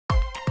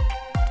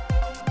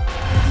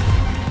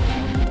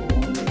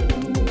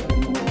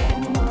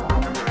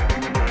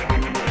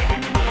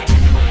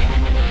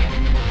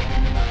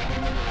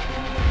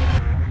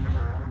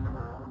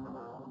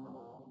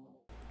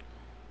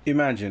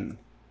Imagine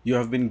you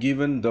have been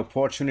given the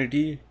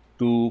opportunity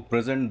to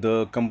present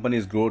the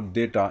company's growth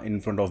data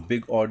in front of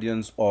big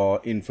audience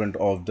or in front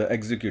of the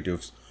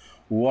executives.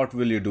 What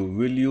will you do?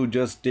 Will you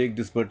just take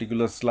this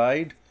particular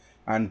slide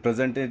and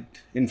present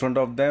it in front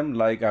of them?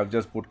 Like I've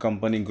just put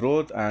company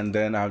growth and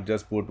then I've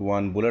just put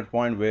one bullet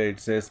point where it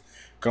says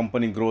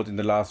company growth in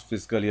the last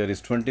fiscal year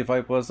is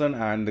 25%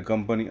 and the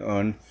company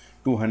earned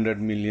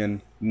 200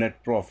 million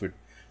net profit.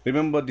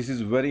 Remember, this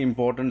is very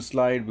important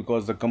slide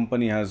because the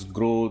company has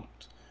growth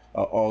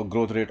or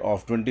growth rate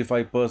of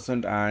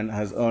 25% and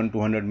has earned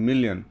 200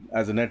 million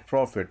as a net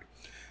profit.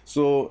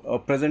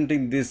 So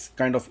presenting this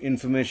kind of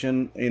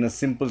information in a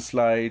simple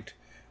slide,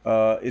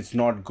 it's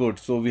not good.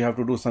 So we have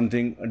to do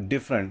something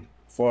different.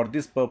 For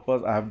this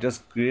purpose, I have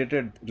just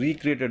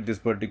recreated this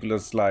particular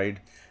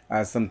slide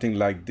as something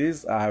like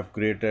this. I have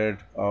created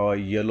a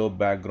yellow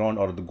background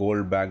or the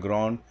gold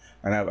background,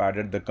 and I've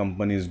added the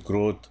company's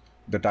growth,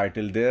 the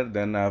title there.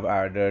 Then I've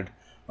added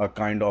a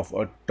kind of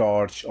a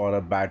torch or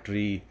a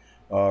battery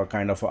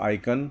kind of a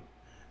icon,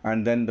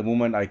 and then the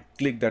moment I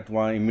click that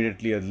one,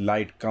 immediately a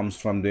light comes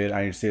from there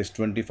and it says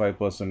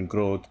 25%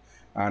 growth,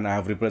 and I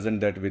have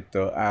represented that with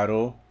the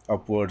arrow,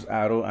 upwards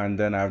arrow, and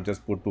then I have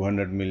just put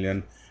 200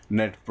 million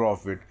net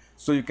profit.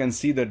 So you can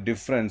see the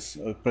difference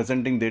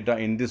presenting data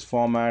in this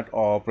format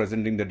or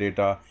presenting the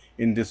data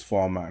in this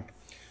format.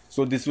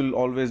 So this will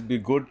always be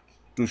good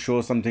to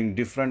show something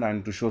different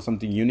and to show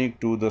something unique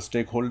to the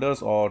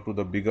stakeholders or to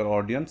the bigger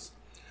audience.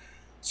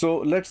 So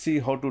let's see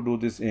how to do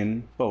this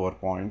in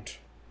PowerPoint.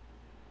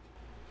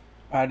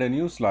 Add a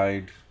new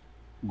slide,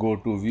 go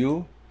to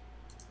View,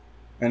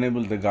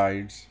 enable the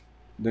guides,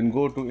 then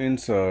go to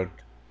Insert,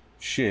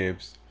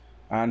 Shapes,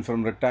 and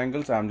from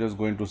rectangles I'm just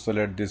going to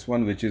select this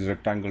one, which is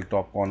rectangle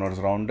top corners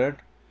rounded.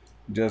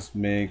 Just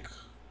make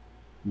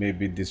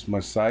maybe this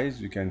much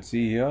size, you can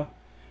see here,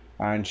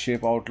 and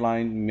shape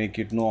outline, make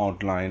it no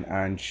outline,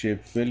 and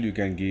shape fill you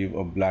can give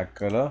a black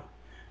color,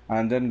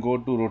 and then go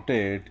to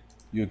rotate.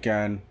 You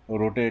can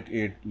rotate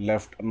it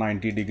left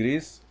 90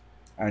 degrees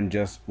and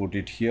just put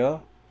it here.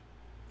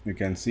 You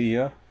can see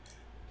here.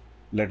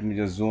 Let me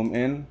just zoom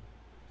in,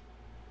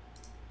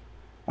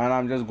 and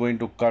I'm just going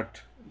to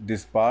cut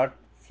this part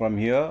from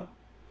here.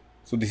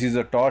 So this is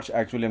a torch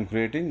actually I'm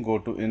creating. Go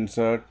to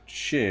Insert,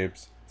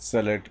 Shapes,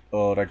 select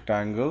a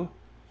rectangle,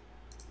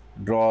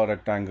 draw a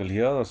rectangle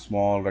here, a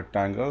small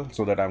rectangle,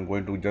 so that I'm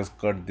going to just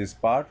cut this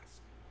part.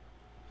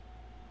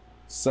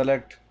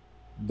 Select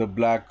the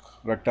black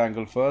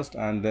rectangle first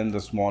and then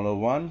the smaller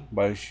one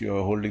by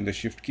holding the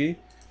shift key,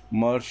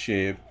 merge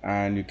shape,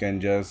 and you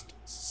can just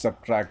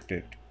subtract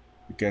it.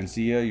 You can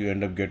see here you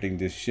end up getting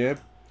this shape.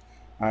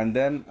 And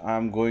then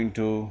I'm going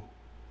to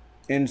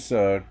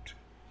insert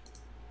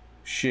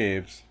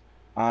shapes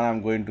and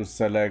I'm going to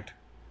select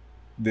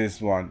this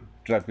one,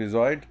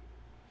 trapezoid,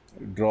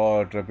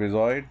 draw a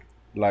trapezoid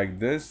like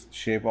this,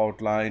 shape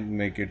outline,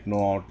 make it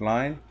no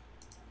outline,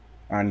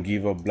 and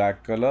give a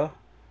black color.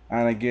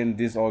 And again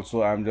this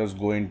also I'm just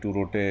going to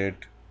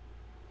rotate,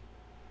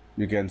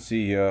 you can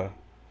see here,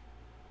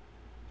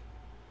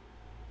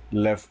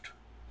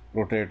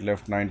 rotate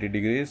left 90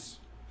 degrees,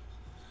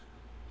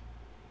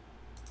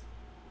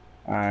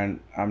 and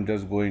I'm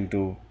just going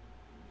to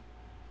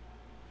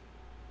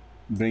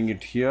bring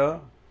it here,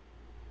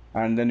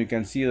 and then you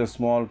can see the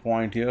small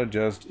point here,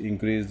 just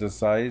increase the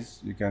size.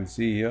 You can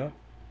see here,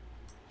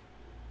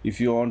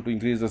 if you want to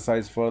increase the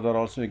size further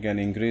also you can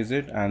increase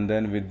it, and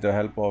then with the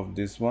help of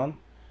this one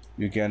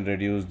you can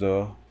reduce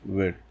the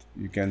width.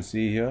 You can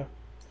see here,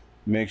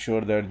 make sure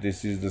that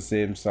this is the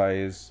same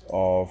size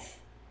of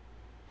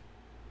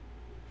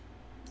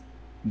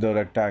the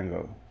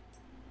rectangle.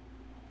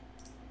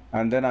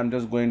 And then I'm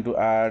just going to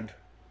add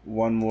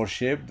one more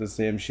shape, the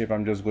same shape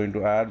I'm just going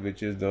to add,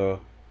 which is the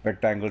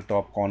rectangle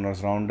top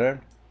corners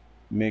rounded.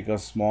 Make a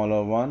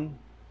smaller one.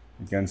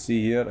 You can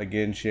see here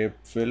again, shape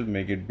fill,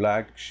 make it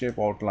black, shape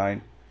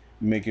outline,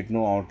 make it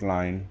no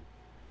outline,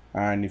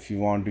 and if you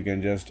want you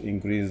can just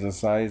increase the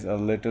size a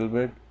little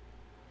bit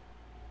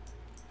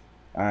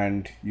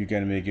and you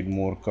can make it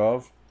more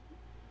curved.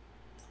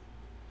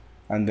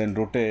 And then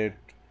rotate,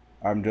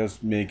 I'm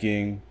just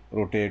making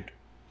rotate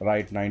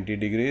right 90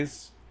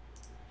 degrees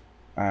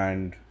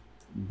and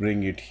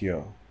bring it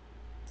here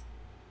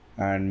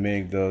and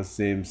make the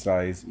same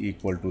size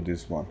equal to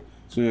this one.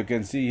 So you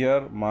can see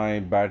here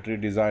my battery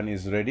design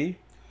is ready.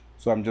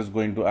 So I'm just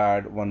going to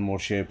add one more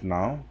shape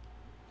now.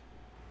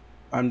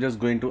 I'm just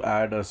going to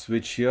add a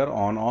switch here,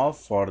 on off.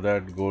 For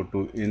that go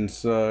to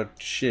Insert,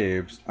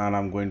 Shapes, and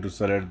I'm going to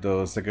select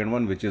the second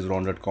one, which is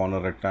rounded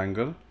corner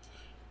rectangle.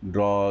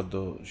 Draw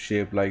the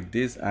shape like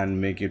this and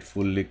make it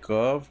fully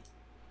curved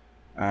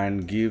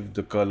and give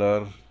the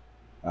color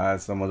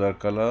as some other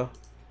color.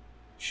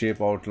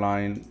 Shape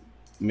outline,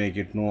 make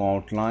it no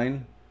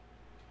outline.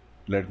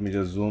 Let me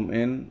just zoom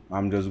in.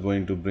 I'm just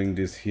going to bring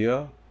this here,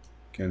 you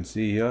can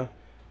see here,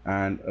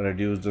 and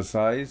reduce the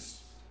size.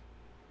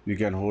 You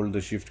can hold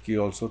the shift key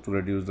also to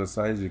reduce the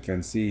size. You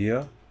can see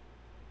here,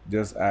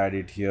 just add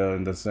it here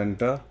in the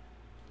center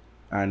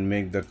and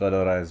make the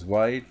color as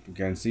white. You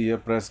can see here,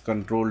 press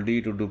Ctrl D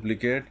to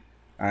duplicate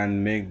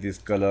and make this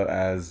color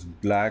as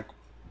black,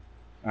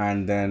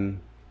 and then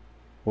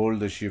hold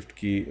the shift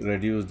key,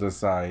 reduce the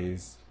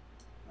size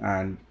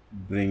and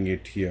bring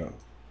it here.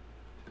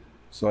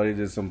 Sorry,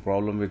 there's some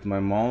problem with my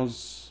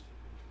mouse.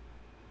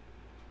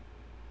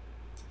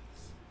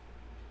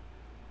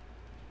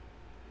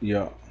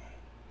 Yeah,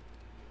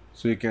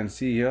 so you can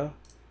see here,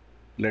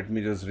 let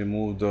me just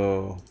remove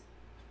the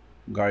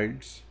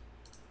guides,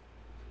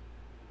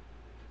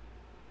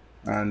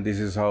 and this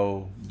is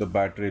how the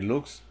battery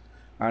looks.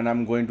 And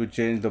I'm going to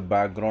change the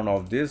background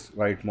of this.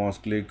 Right mouse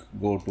click,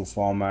 go to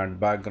format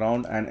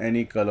background, and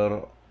any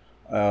color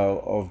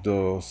of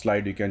the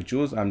slide you can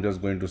choose. I'm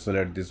just going to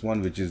select this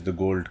one, which is the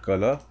gold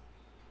color,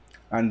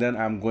 and then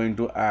I'm going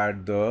to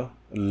add the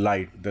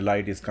light. The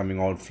light is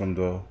coming out from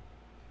the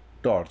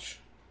torch.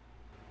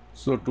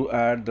 So to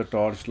add the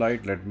torch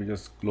light, let me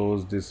just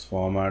close this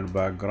format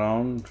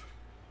background,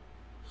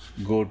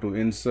 go to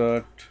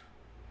insert,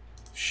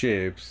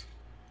 shapes,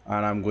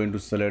 and I'm going to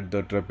select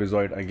the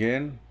trapezoid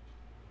again,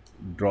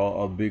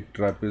 draw a big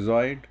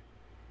trapezoid,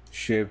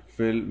 shape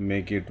fill,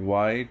 make it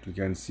white, you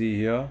can see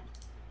here,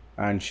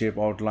 and shape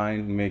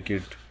outline, make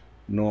it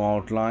no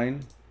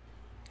outline,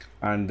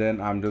 and then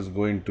I'm just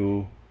going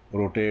to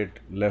rotate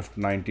left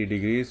 90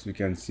 degrees, you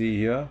can see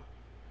here.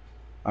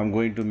 I'm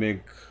going to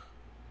make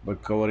by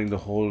covering the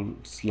whole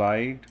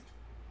slide,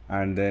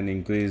 and then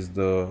increase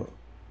the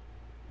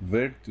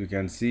width, you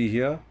can see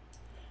here,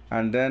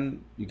 and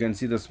then you can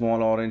see the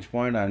small orange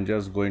point. I'm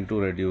just going to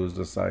reduce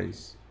the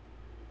size,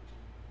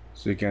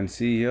 so you can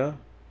see here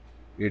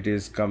it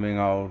is coming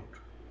out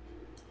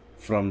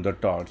from the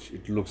torch.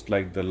 It looks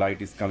like the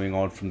light is coming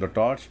out from the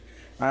torch.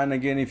 And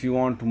again, if you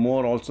want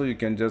more also, you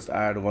can just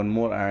add one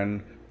more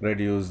and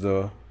reduce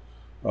the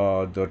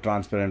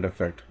transparent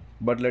effect.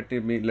 But let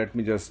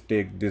me just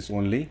take this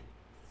only.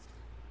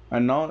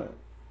 And now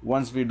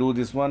once we do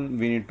this one,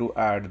 we need to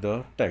add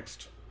the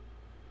text.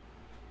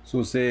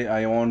 So say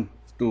I want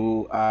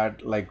to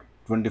add like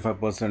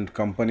 25%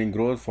 company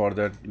growth. For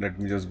that, let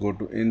me just go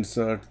to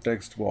insert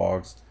text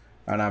box,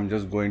 and I'm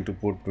just going to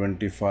put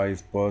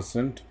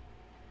 25%,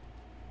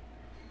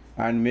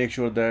 and make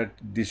sure that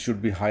this should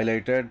be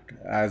highlighted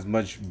as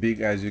much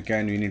big as you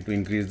can. You need to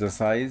increase the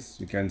size.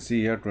 You can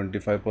see here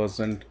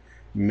 25%,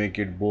 make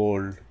it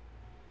bold,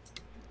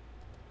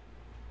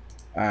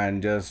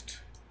 and just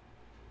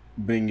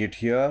bring it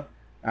here.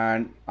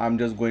 And I'm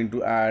just going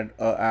to add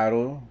a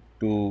arrow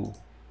to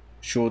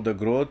show the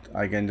growth.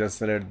 I can just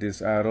select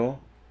this arrow,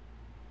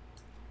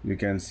 you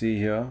can see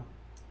here,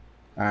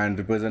 and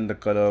represent the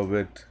color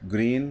with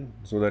green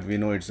so that we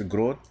know it's a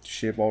growth.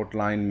 Shape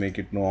outline, make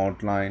it no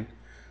outline,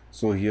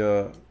 so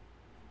here.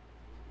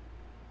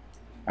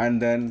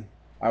 And then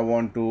I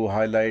want to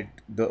highlight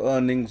the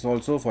earnings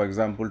also, for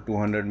example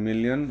 200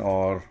 million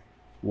or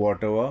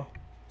whatever,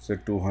 say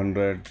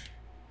 200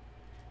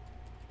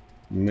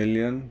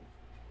 million,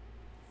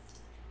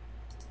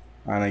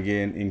 and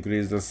again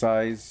increase the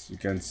size, you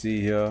can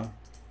see here,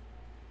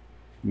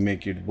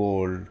 make it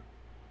bold,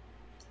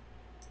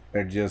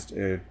 adjust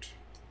it.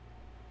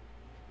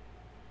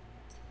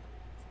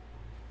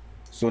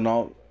 So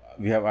now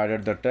we have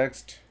added the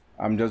text.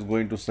 I'm just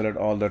going to select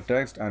all the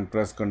text and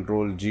press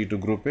Ctrl G to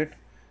group it.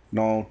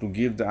 Now to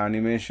give the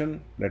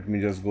animation, let me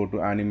just go to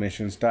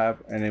animations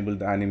tab, enable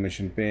the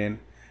animation pane.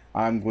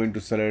 I'm going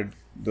to select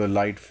the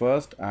light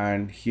first,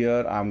 and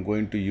here I'm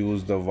going to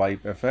use the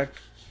wipe effect.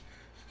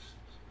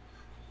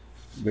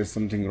 There's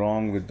something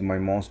wrong with my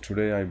mouse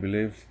today, I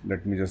believe.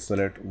 Let me just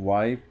select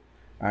wipe,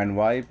 and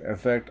wipe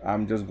effect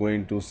I'm just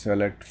going to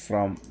select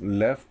from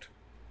left,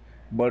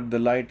 but the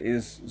light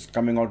is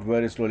coming out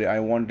very slowly. I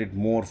want it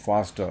more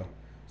faster,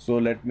 so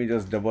let me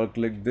just double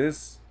click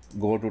this,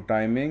 go to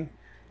timing,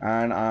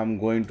 and I'm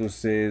going to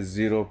say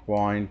 0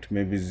 point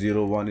maybe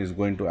 01 is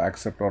going to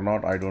accept or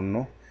not, I don't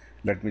know.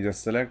 Let me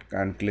just select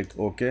and click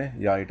OK.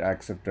 Yeah, it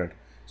accepted.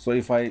 So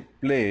if I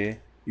play,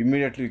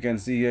 immediately you can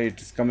see here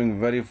it is coming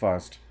very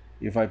fast.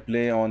 If I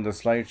play on the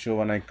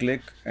slideshow and I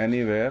click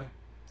anywhere,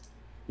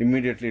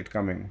 immediately it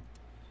coming.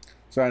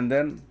 So and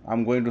then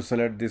I'm going to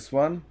select this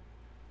one,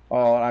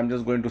 or I'm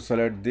just going to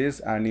select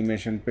this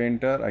animation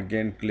painter,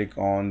 again click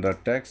on the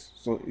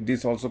text, so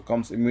this also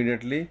comes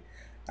immediately,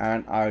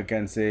 and I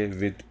can say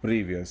with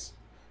previous.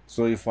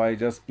 So if I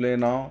just play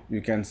now,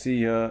 you can see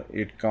here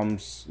it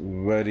comes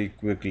very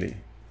quickly.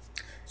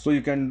 So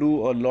you can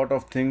do a lot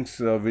of things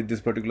with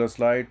this particular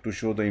slide to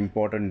show the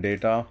important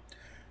data.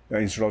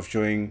 Instead of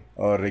showing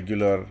a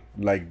regular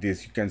like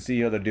this, you can see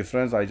here the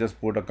difference. I just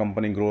put a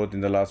company growth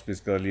in the last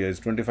fiscal year is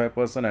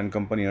 25%, and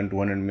company earned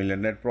 200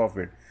 million net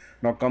profit.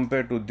 Now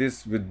compared to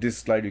this, with this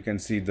slide, you can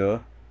see the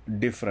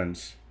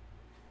difference.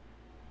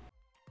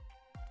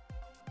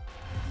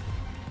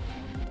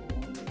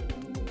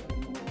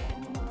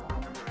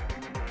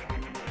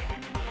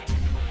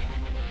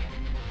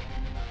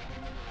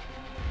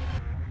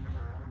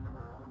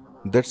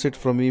 That's it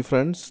from me,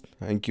 friends.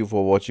 Thank you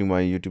for watching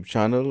my YouTube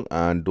channel,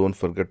 and don't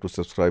forget to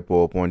subscribe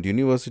PowerPoint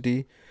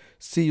University.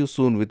 See you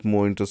soon with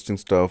more interesting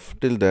stuff.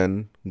 Till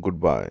then,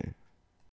 goodbye.